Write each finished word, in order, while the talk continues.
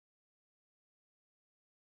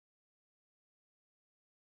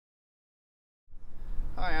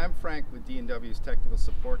Hi, I'm Frank with D&W's Technical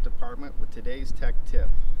Support Department with today's tech tip.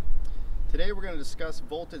 Today we're going to discuss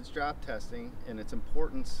voltage drop testing and its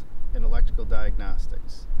importance in electrical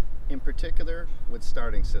diagnostics, in particular with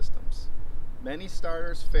starting systems. Many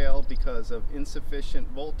starters fail because of insufficient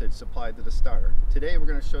voltage supplied to the starter. Today we're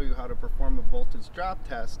going to show you how to perform a voltage drop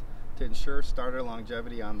test to ensure starter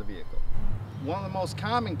longevity on the vehicle. One of the most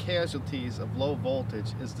common casualties of low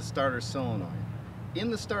voltage is the starter solenoid. In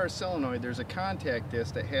the starter solenoid, there's a contact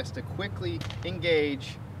disc that has to quickly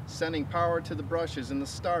engage, sending power to the brushes in the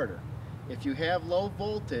starter. If you have low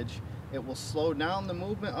voltage, it will slow down the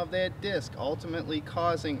movement of that disc, ultimately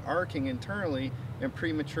causing arcing internally and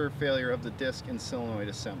premature failure of the disc and solenoid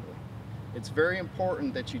assembly. It's very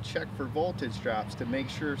important that you check for voltage drops to make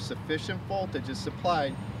sure sufficient voltage is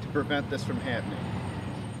supplied to prevent this from happening.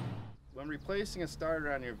 When replacing a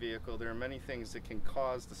starter on your vehicle, there are many things that can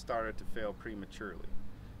cause the starter to fail prematurely.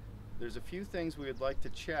 There's a few things we would like to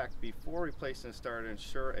check before replacing a starter to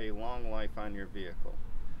ensure a long life on your vehicle.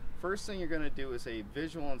 First thing you're going to do is a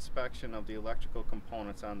visual inspection of the electrical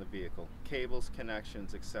components on the vehicle, cables,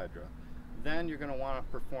 connections, etc. Then you're going to want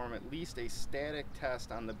to perform at least a static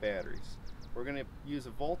test on the batteries. We're going to use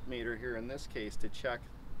a voltmeter here in this case to check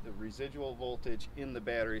the residual voltage in the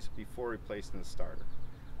batteries before replacing the starter.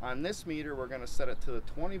 On this meter, we're going to set it to the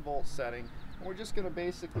 20 volt setting, and we're just going to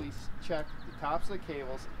basically check the tops of the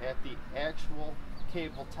cables at the actual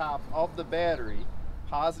cable top of the battery,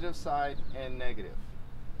 positive side and negative.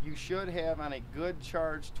 You should have, on a good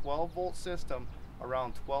charged 12 volt system,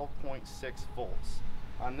 around 12.6 volts.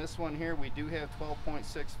 On this one here, we do have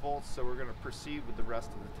 12.6 volts, so we're going to proceed with the rest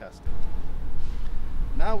of the testing.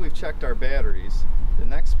 Now we've checked our batteries, the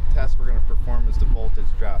next test we're going to perform is the voltage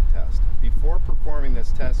drop test. Before performing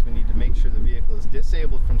this test, we need to make sure the vehicle is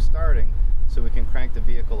disabled from starting so we can crank the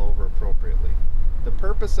vehicle over appropriately. The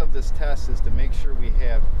purpose of this test is to make sure we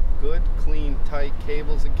have good, clean, tight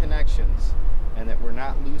cables and connections, and that we're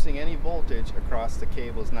not losing any voltage across the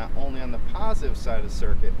cables, not only on the positive side of the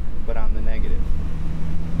circuit, but on the negative.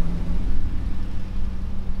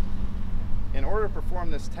 In order to perform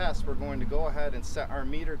this test, we're going to go ahead and set our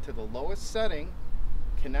meter to the lowest setting,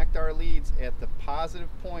 connect our leads at the positive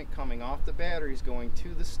point coming off the batteries going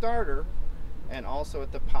to the starter, and also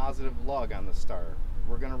at the positive lug on the starter.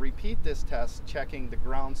 We're going to repeat this test checking the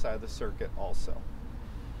ground side of the circuit also.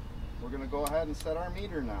 We're going to go ahead and set our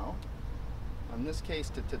meter now, in this case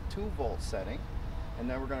to 2 volt setting, and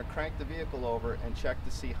then we're going to crank the vehicle over and check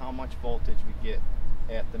to see how much voltage we get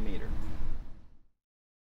at the meter.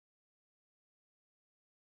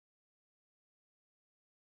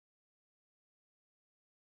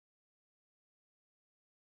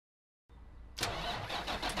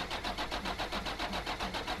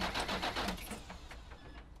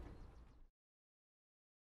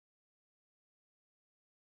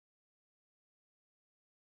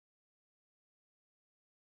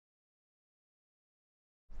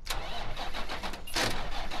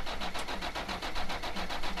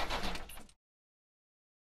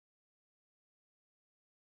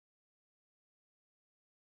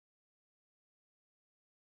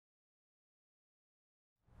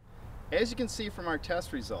 As you can see from our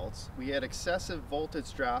test results, we had excessive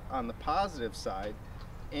voltage drop on the positive side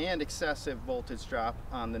and excessive voltage drop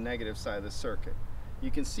on the negative side of the circuit.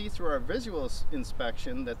 You can see through our visual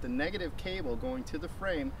inspection that the negative cable going to the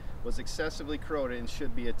frame was excessively corroded and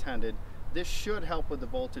should be attended. This should help with the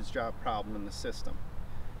voltage drop problem in the system.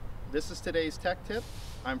 This is today's tech tip.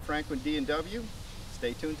 I'm Frank with D&W.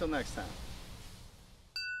 Stay tuned till next time.